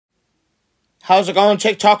How's it going,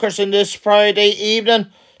 TikTokers, in this Friday evening?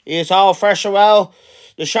 It's all fresh and well.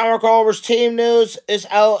 The Shamrock Rovers team news is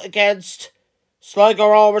out against Sligo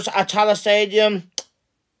Rovers at Tallaght Stadium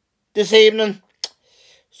this evening.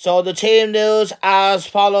 So the team news as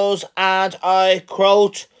follows, and I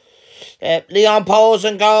quote, Leon Pose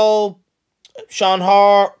in goal, Sean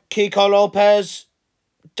Hoare, Kiko Lopez,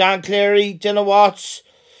 Dan Cleary, Dylan Watts,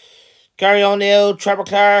 Gary O'Neill, Trevor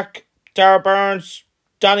Clark, Dara Burns,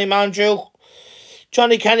 Danny Mandrew,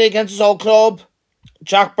 Johnny Kenny against his old club,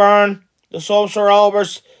 Jack Byrne, the subs for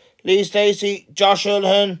Rovers, Lee Stacey, Josh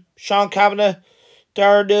Houlihan, Sean Kavanagh,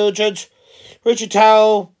 Darren Nugent, Richard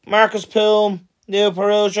Towell, Marcus Poom, Neil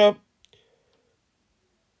Perugia,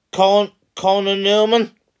 Conan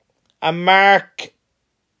Newman, and Mark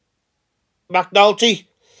McNulty.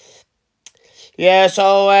 Yeah,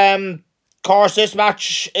 so of course this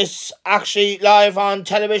match is actually live on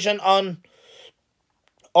television on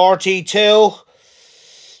RT2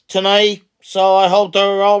 tonight. So I hope the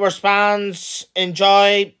Rovers fans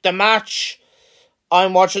enjoy the match.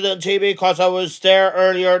 I'm watching it on TV because I was there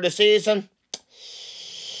earlier this season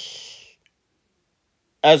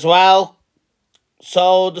as well.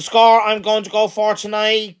 So the score I'm going to go for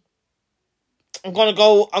tonight, I'm gonna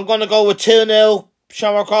go with 2-0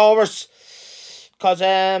 Shamrock Rovers. Because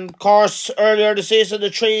of course earlier this season, the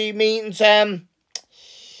three meetings,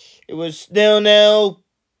 it was 0-0.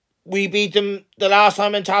 We beat them the last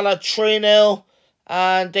time in Tallaght 3-0,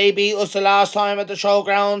 and they beat us the last time at the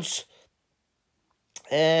showgrounds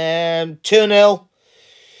 2-0.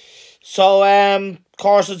 So of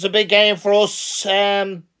course it's a big game for us.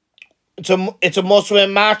 It's a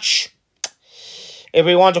must-win match if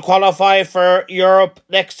we want to qualify for Europe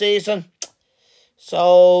next season.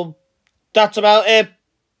 So that's about it.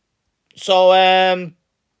 So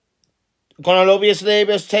gonna love you,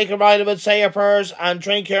 sleepers. Take a vitamin, say your prayers, and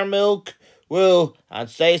drink your milk. Woo, and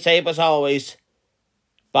stay safe as always.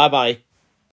 Bye bye.